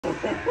Oh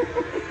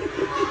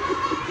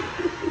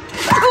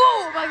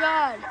my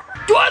god!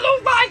 Do I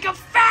look like a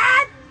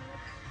fat?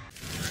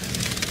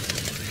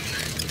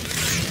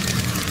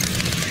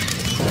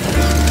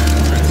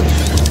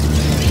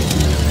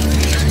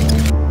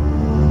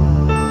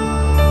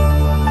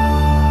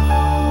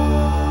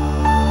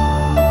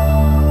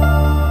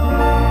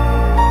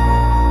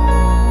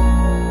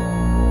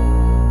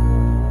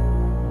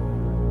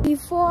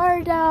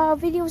 Before the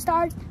video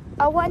starts,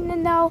 I want to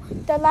know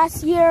the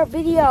last year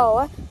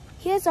video.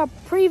 Here's a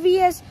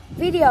previous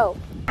video.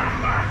 Oh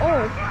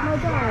my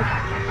god.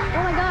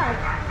 Oh my god.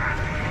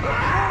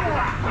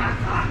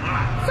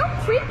 Oh. So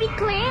creepy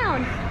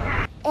clown.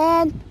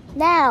 And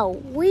now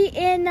we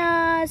in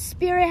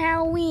Spirit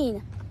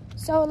Halloween.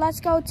 So let's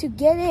go to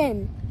get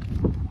in.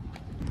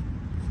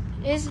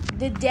 Is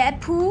the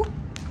Deadpool,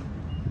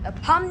 a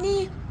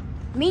Pomni,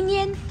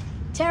 Minion,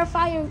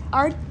 Terrifying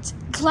Art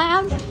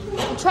Clown,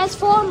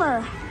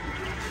 Transformer.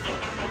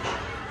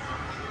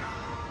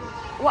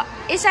 What?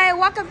 It's a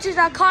welcome to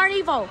the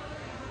carnival.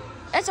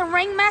 It's a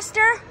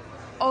ringmaster.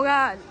 Oh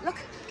god, look.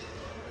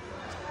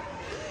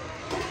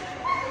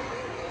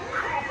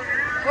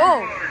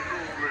 Oh.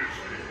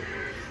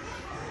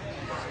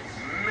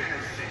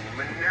 Menacing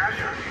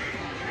menagerie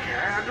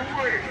can't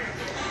wait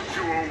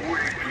to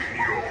awaken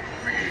your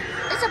fear.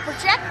 It's a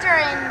projector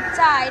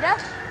inside.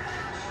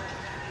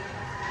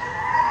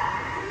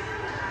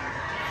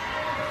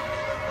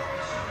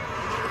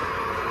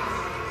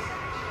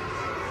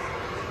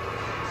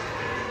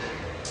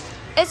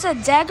 It's a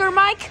dagger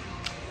mic.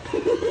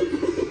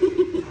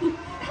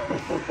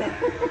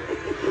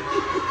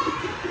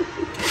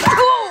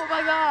 Oh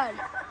my god!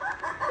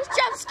 You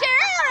jump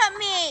scared out of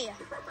me!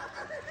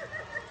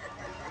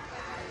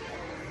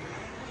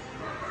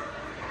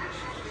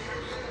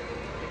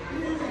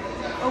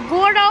 Oh,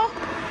 Gordo.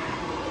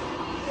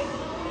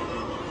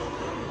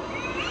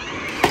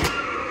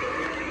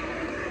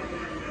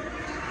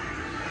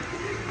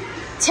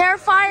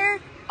 Terrifier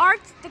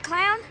Art the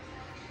Clown.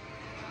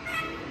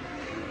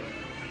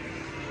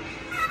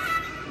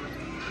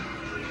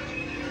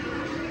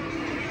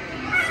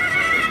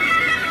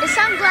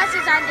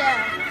 Sunglasses on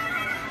there.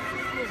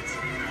 Wait,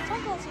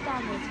 sunglasses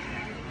on it.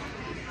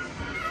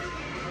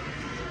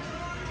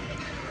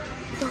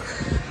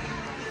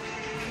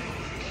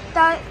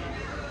 The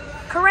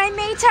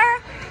Cremator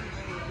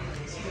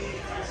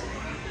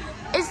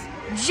is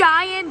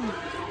giant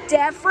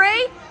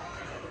Defray.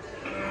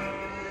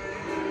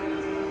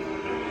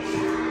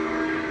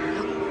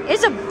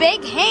 It's a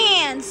big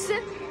hands.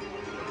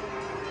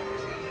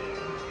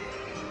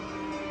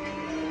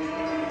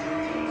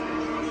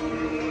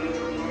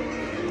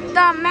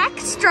 The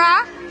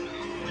Maxtra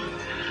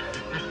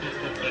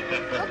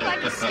look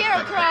like a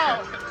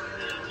scarecrow.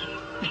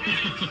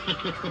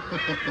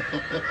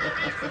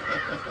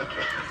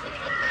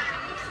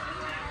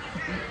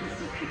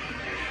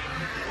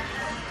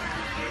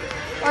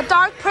 A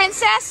dark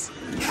princess.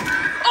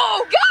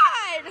 Oh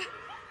god!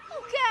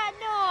 Oh god,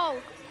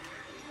 no!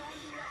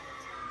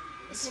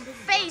 It's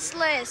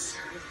faceless.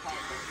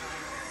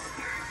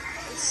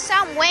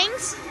 Some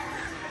wings.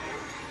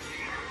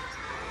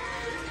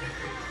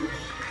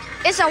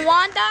 It's a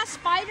Wanda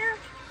spider.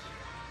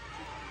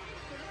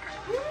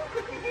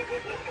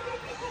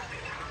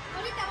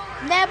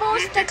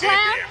 Nebbles the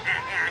clown.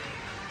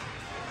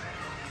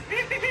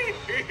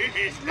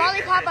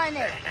 Lollipop on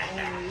it.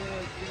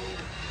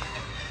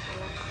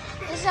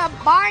 It's a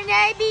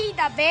Barnaby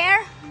the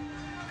bear.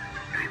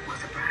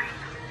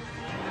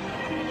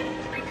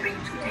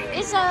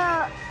 It's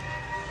a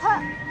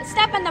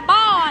step on the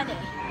ball on it.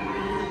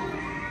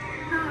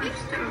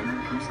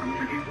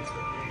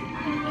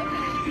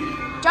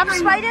 Jump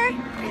spider?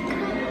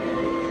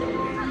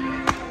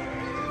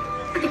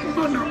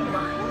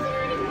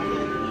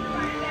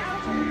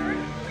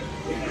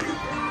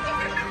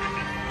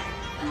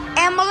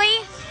 Emily?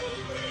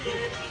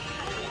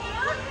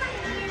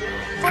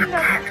 From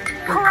the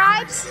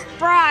Cripe's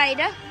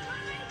Bride.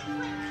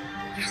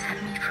 You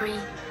set me free.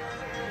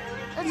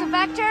 It's a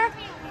vector.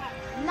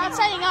 Not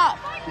setting up.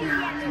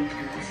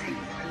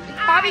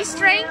 Bobby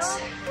Strings.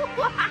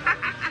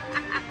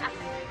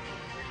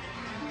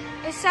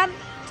 Is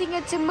something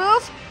to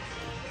move?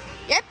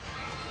 Yep.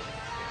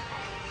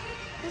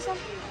 Is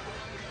something.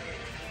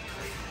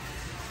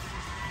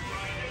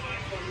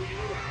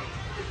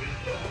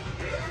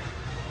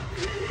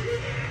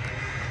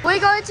 We're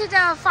going to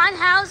the fun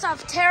house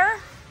of terror.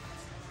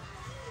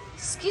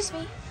 Excuse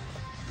me.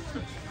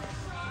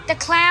 The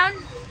clown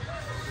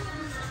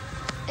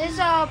is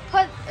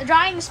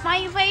drawing a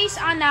smiley face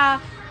on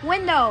a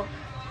window.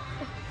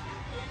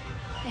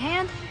 The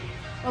hand.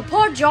 Oh,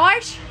 poor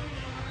George.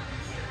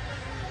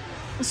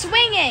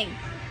 Swinging.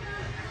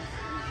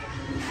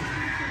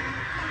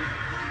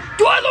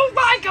 Do I look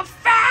like a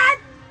fat?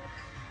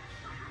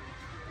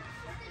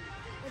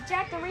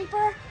 Jack the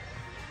Reaper.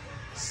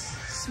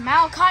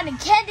 Smell cotton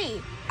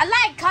candy. I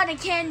like cotton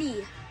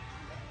candy.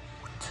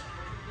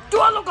 Do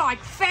I look like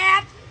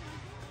fat?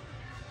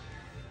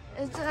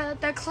 It's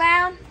the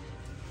clown.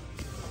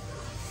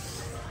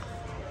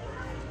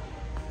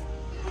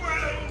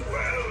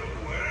 Well,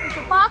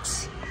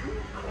 Fox,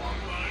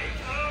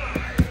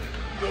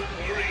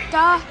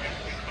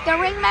 the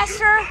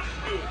Ringmaster,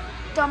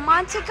 the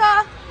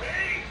Montica,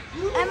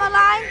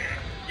 Emmeline,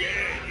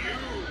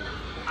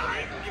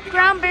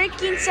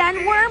 Groundbreaking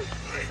Sandworm,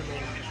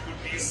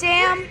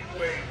 Sam,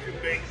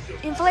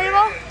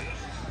 Inflatable,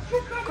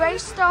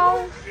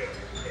 Greystone,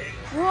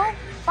 Wool,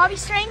 Bobby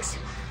Strings,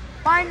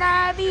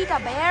 Barnaby the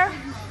Bear,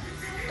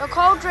 the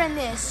Cauldron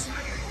is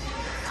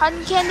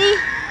Cotton Candy,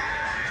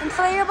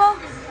 Inflatable,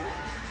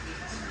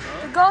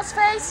 the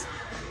Ghostface,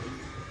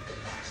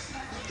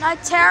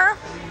 Night Terror,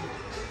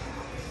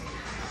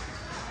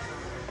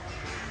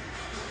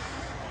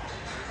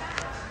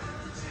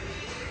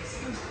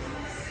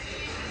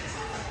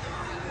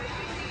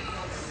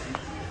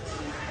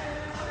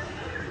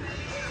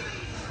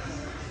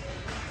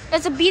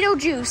 it's a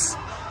Beetlejuice.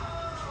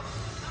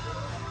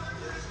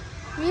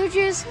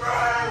 Beetlejuice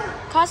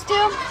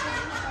costume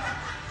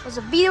was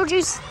a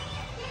Beetlejuice.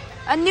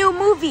 A new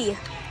movie.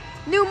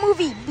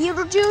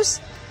 Beetlejuice.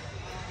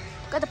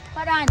 Gotta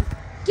put on.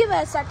 Give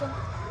it a second.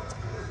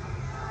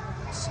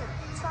 Shit,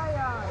 try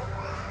on.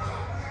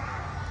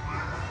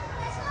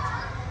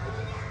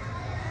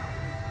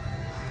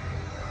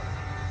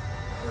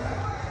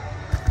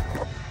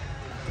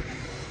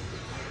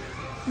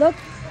 Look.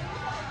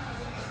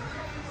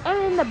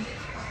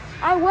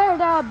 I wear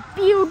the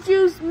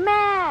Beetlejuice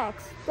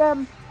Max,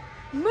 the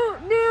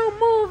new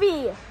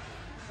movie.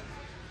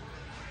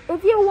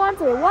 If you want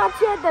to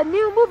watch it, the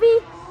new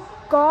movie,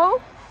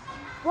 go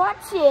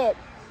watch it.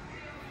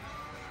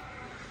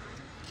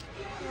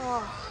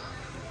 Oh.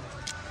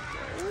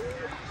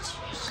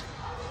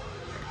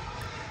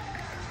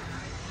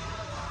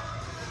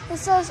 It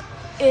says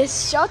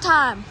it's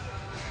showtime.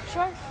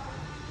 Sure.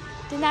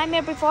 The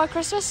Nightmare Before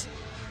Christmas.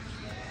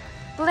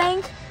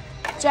 Blink,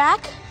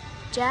 Jack,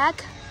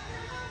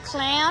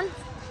 Clown,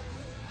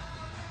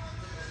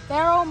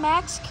 Barrel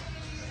Mask,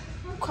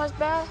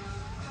 Crossbear,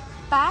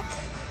 Back,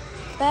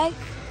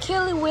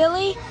 Killy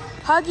Willy,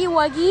 Huggy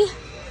Wuggy,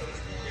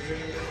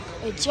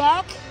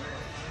 Jack,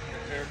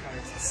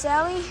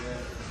 Sally,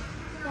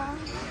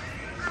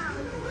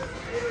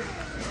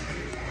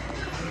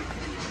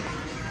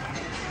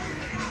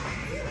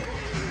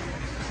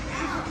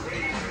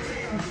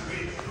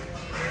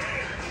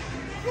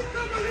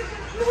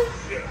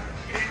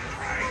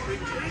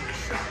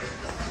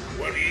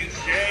 What do you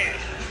say?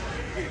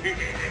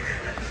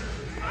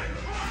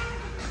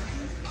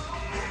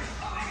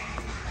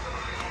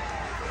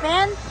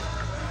 Man,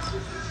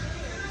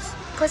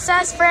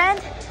 possessed friend.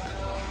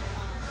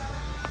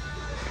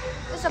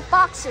 There's a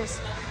boxes.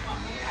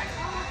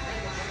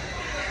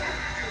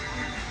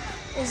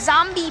 The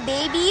zombie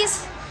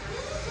babies.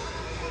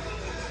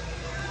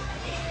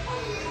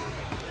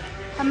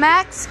 A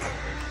mask.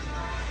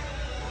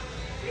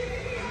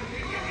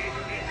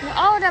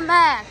 Oh, the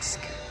mask.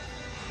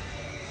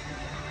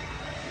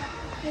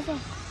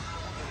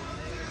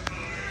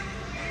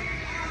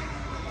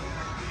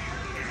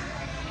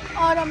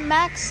 Oh, the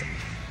max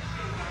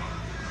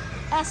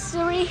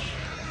accessory.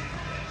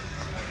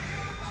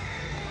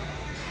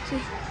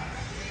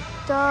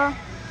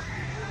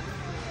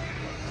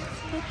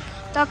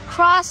 The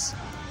cross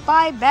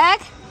by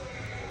bag.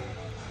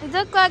 It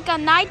looks like a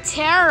Night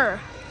Terror.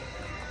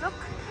 Look,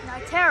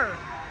 Night Terror.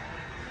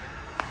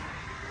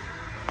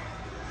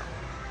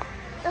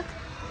 Look,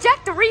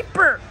 Jack the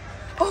Reaper.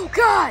 Oh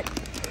God.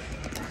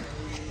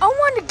 I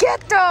want to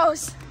get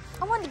those.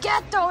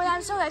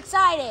 I'm so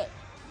excited.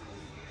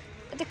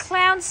 The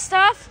clown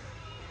stuff.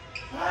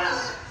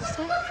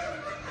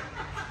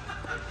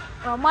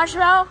 Oh,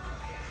 Marshmallow.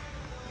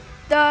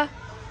 The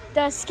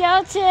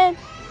skeleton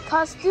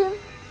costume.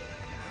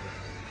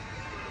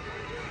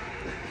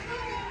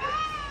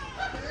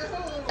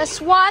 A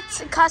SWAT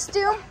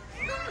costume.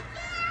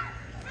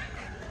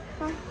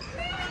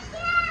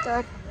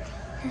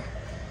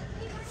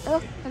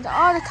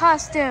 All the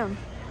costume.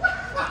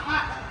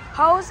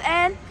 Hose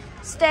and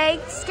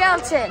stake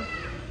skeleton.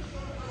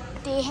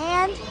 The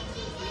hand.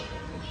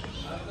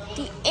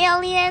 The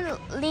alien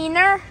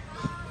leaner.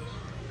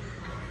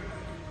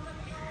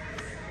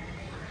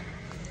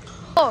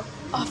 Oh,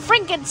 a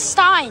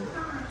Frankenstein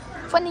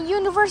from the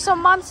Universal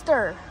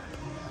Monster.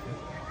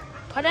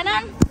 Put it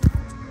on.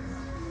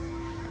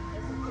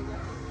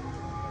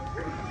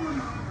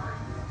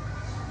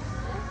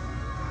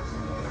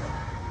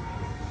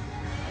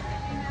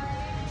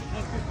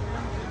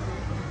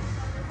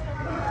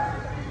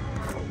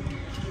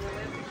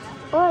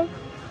 Bye.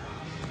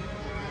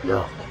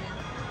 No.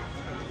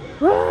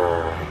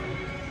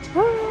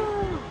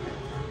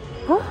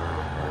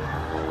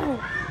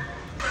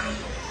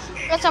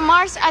 It's a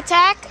Mars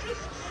attack.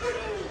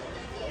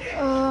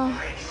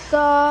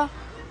 The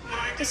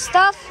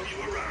stuff.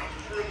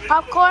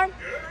 Popcorn.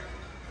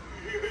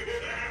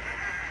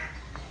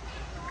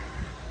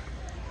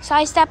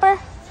 Side Stepper.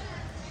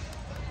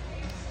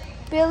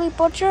 Billy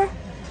Butcher.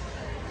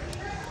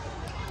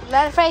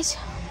 Leatherface.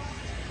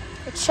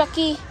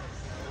 Chucky.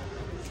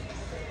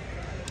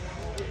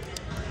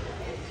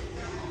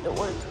 Don't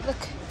work.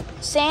 Look,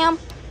 Sam.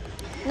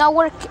 Not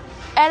work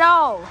at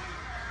all.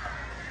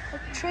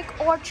 Trick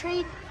or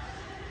Treat,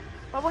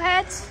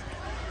 Bubbleheads,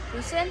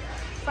 Recent,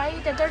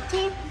 Friday the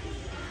 13th,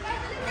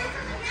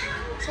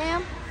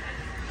 Sam,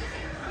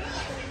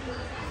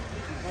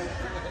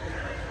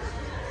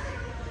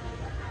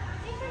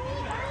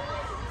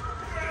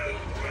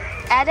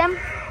 Adam,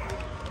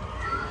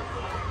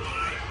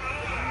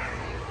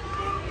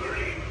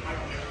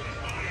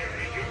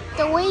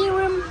 the waiting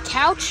room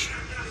couch,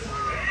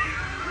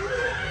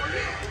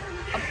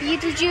 a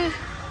Beetlejuice,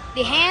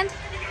 the hand,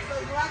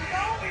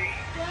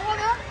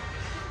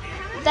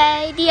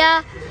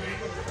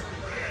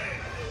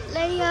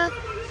 Lydia,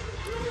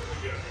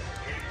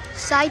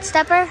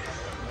 Sidestepper,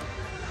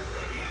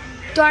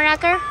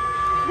 Doorknocker,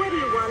 What do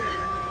you want?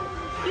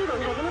 You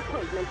don't have an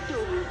appointment, do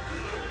you?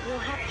 You'll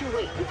have to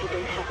wait if you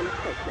don't have an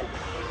appointment.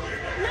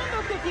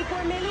 Number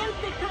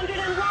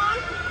 54,601,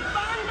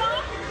 Barndo.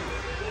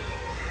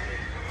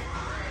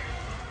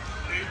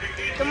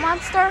 the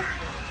Monster,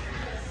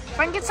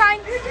 Frankenstein,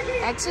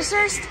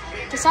 Exorcist,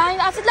 the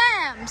Silence of the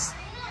Lambs,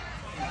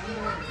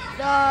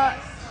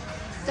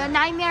 the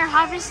Nightmare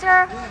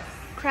Harvester,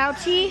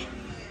 Crouchy,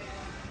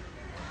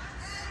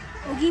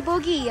 Oogie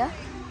Boogie,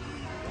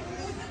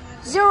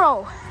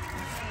 Zero,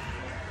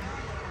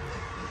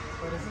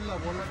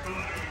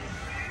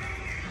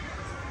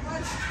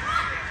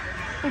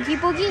 Oogie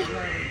Boogie,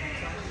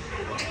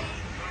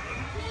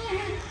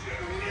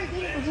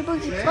 Oogie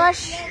Boogie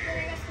Plush,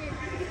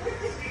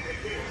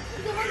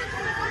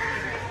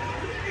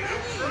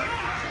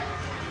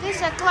 this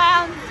is a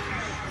clown,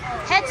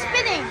 head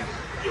spinning,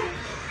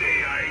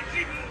 Say I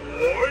didn't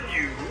warn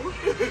you.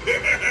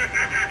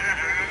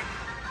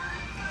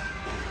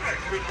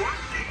 I've been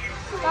watching you.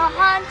 the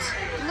Hunt,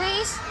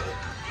 Lease,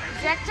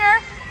 Projector,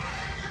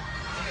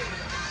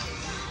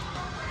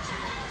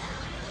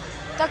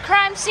 the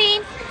crime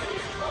scene,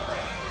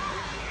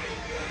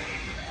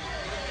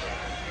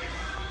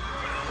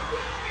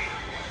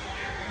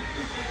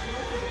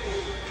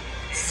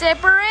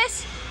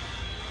 Cerberus,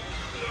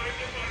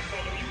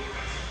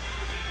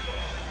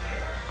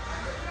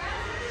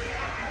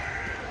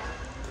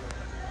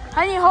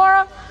 Honey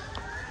Horror,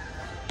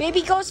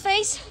 Baby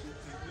Ghostface,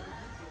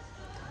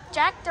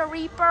 Jack the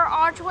Reaper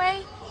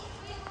Archway,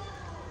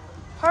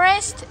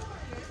 Hurst,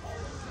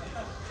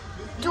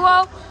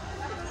 Duo,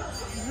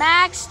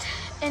 Maxed,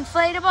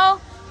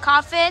 Inflatable,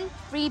 Coffin,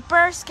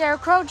 Reaper,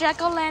 Scarecrow,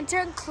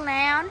 Jack-o'-lantern,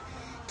 Clown,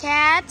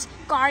 Cat,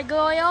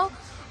 Gargoyle,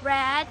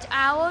 Rat,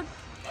 Owl,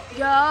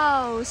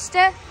 Ghost.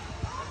 This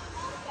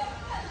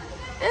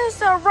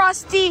is a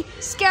rusty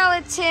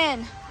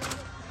skeleton.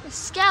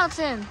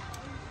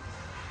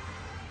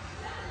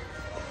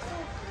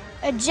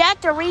 A Jack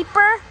the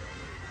Reaper.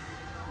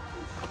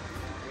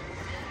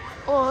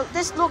 Oh,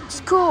 this looks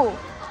cool.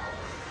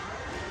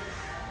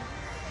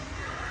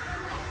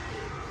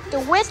 The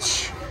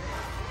Witch.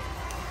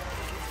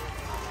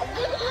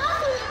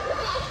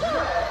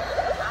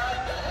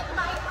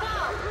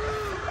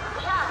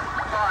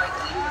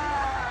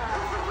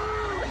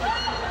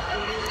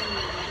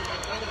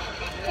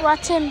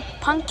 Rotten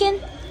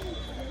Pumpkin.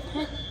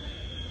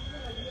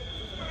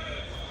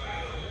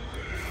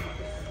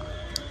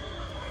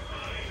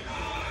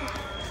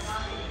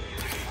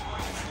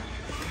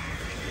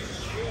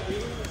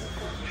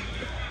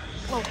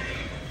 Oh.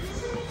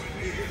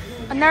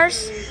 A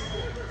nurse.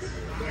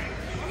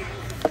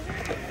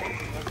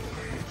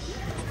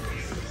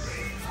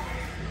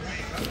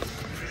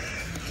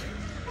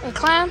 A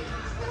clown.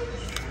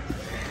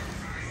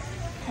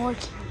 Orc.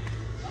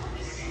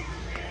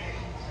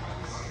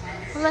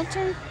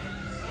 Lantern.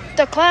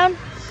 The clown.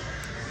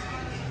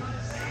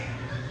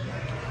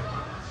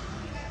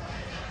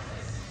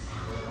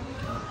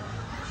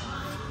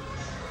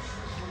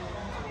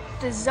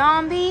 The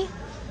zombie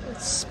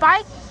with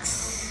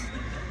spikes.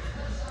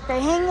 The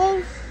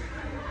hanging.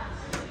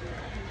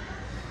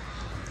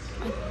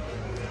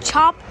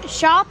 Chop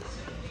shop.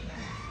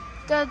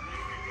 The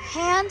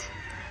hand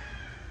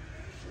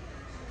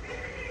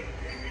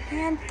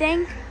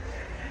thing.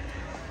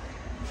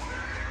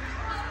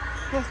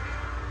 With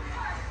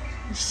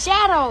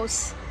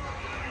shadows.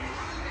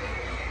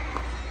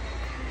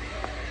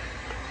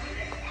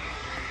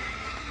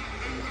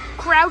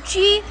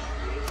 Crouchy.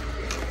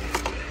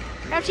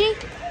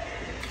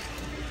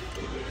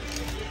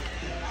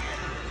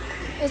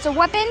 It's a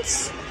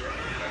weapons.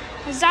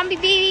 A zombie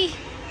baby.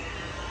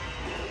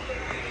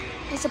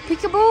 It's a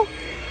peekaboo.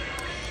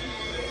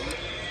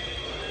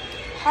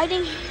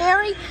 Hiding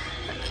Harry.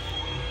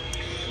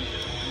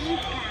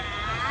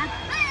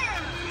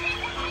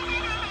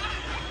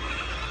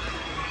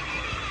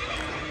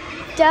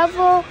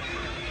 Devil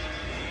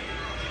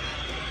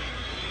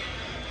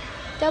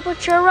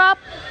cheer up.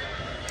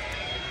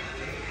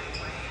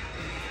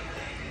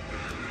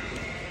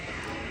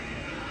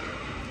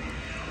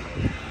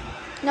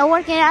 No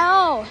working at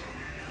all.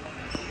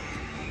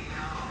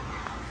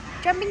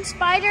 Jumping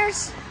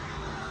spiders.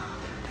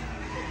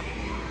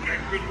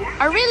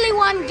 I really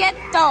want to get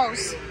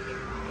those.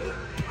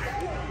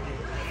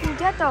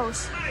 Get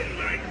those. I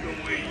like the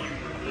way you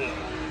walk.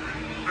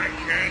 I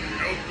can't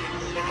help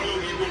but follow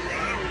you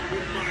around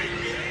with my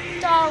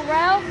cane.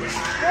 Darrell.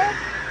 Good.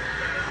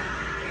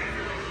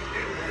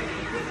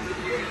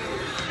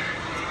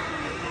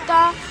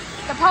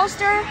 The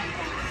poster.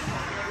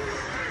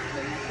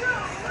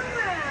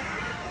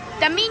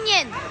 The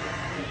Minion.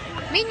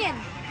 Minion.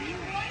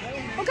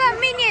 Okay,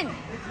 Minion.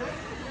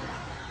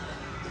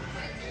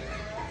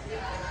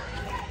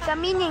 The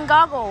Minion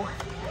goggle.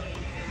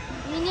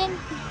 Minion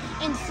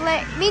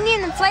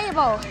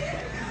inflatable.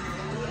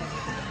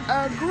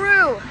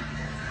 Gru.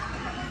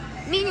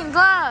 Minion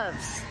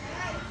gloves.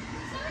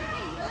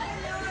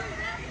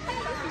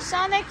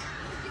 Sonic.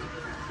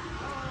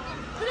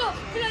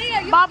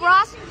 Bob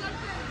Ross.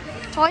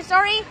 Toy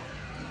Story.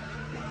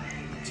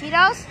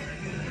 Cheetos.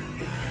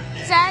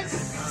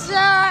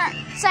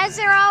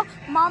 Sub-Zero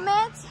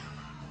Moment.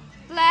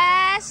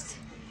 Blast.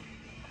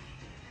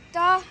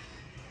 The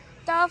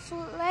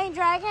Flame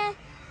Dragon.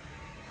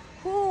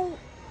 Who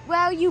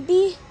will you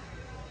be?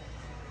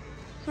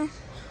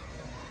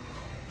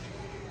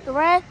 The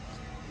red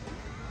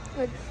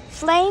with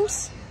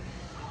flames.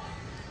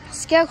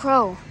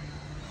 Scarecrow.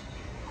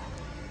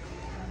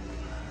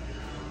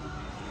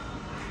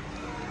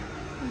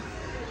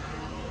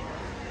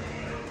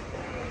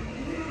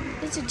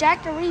 It's a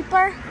Jack the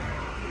Reaper.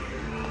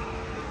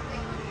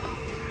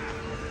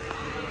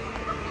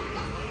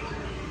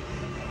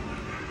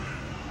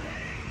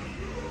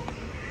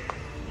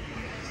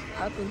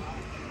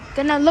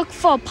 Gonna look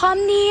for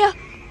Pomni.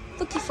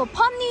 Looking for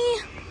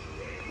Pomni.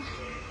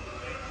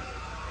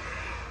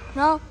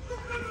 No,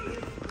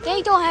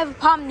 they don't have a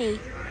Pomni.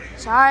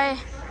 Sorry.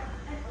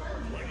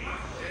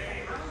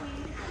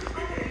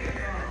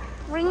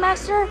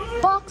 Ringmaster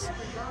box.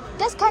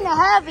 That's kind of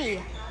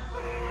heavy.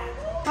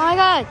 Oh my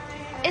God!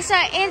 It's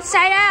an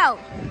Inside Out.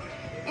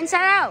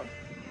 Inside Out.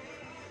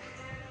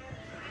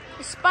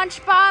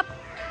 SpongeBob,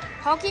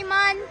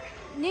 Pokemon,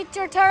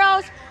 Ninja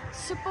Turtles,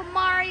 Super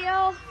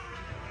Mario.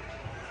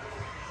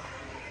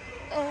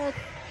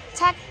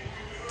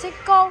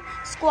 Tactical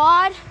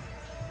Squad,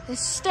 the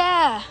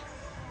Stair,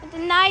 the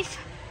Knife,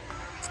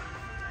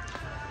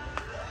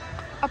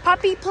 a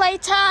Puppy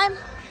Playtime,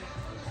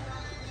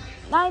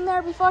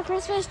 Nightmare Before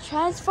Christmas,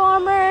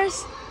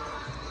 Transformers,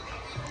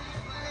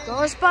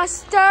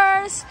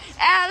 Ghostbusters,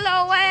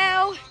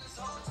 LOL.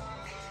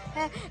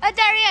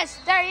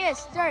 There he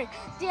is,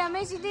 the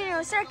Amazing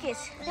Dino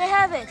Circus, they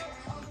have it.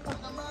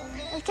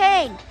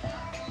 Okay,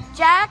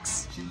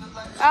 Jax,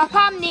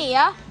 Pomni,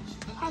 yeah?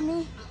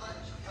 Pomni.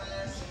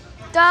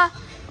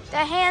 The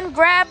hand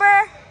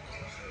grabber,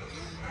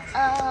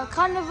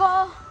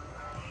 carnival,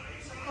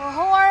 a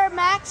horror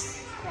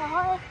max, a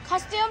horror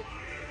costume.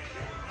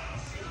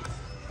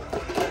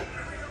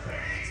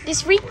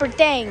 This Reaper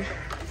thing.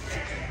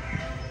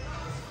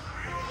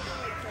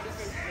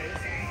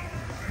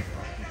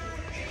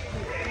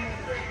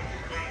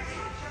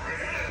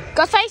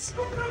 Ghostface.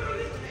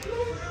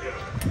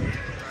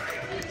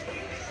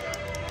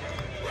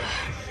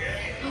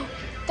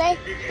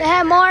 They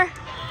have more.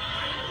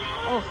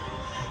 Oh.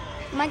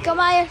 Michael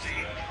Myers.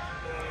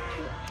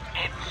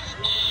 It's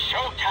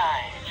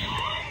showtime.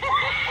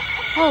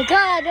 Oh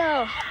God,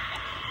 no.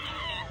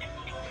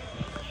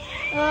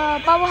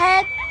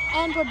 Bobblehead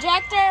and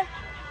projector.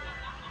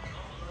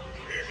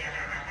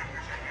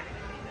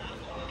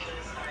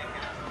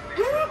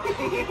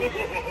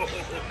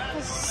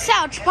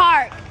 South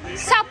Park.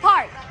 It's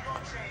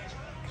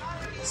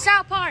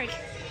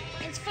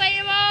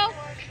Inflatable.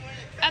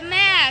 A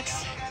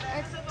Max.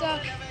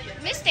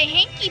 Mr.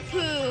 Hanky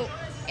Poo.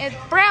 A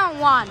brown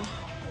one.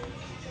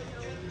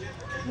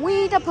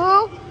 Winnie the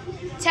Pooh,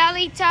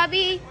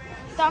 Teletubby,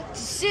 Dr.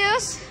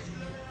 Seuss,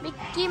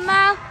 Mickey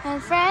Mouse,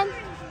 and friends.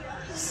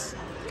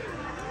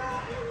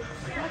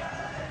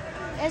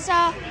 It's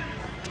a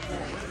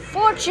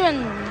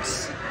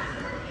fortunes.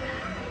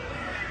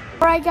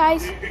 Alright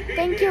guys,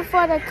 thank you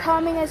for the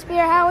coming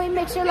experience. Howie,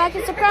 make sure you like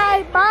and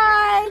subscribe.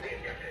 Bye.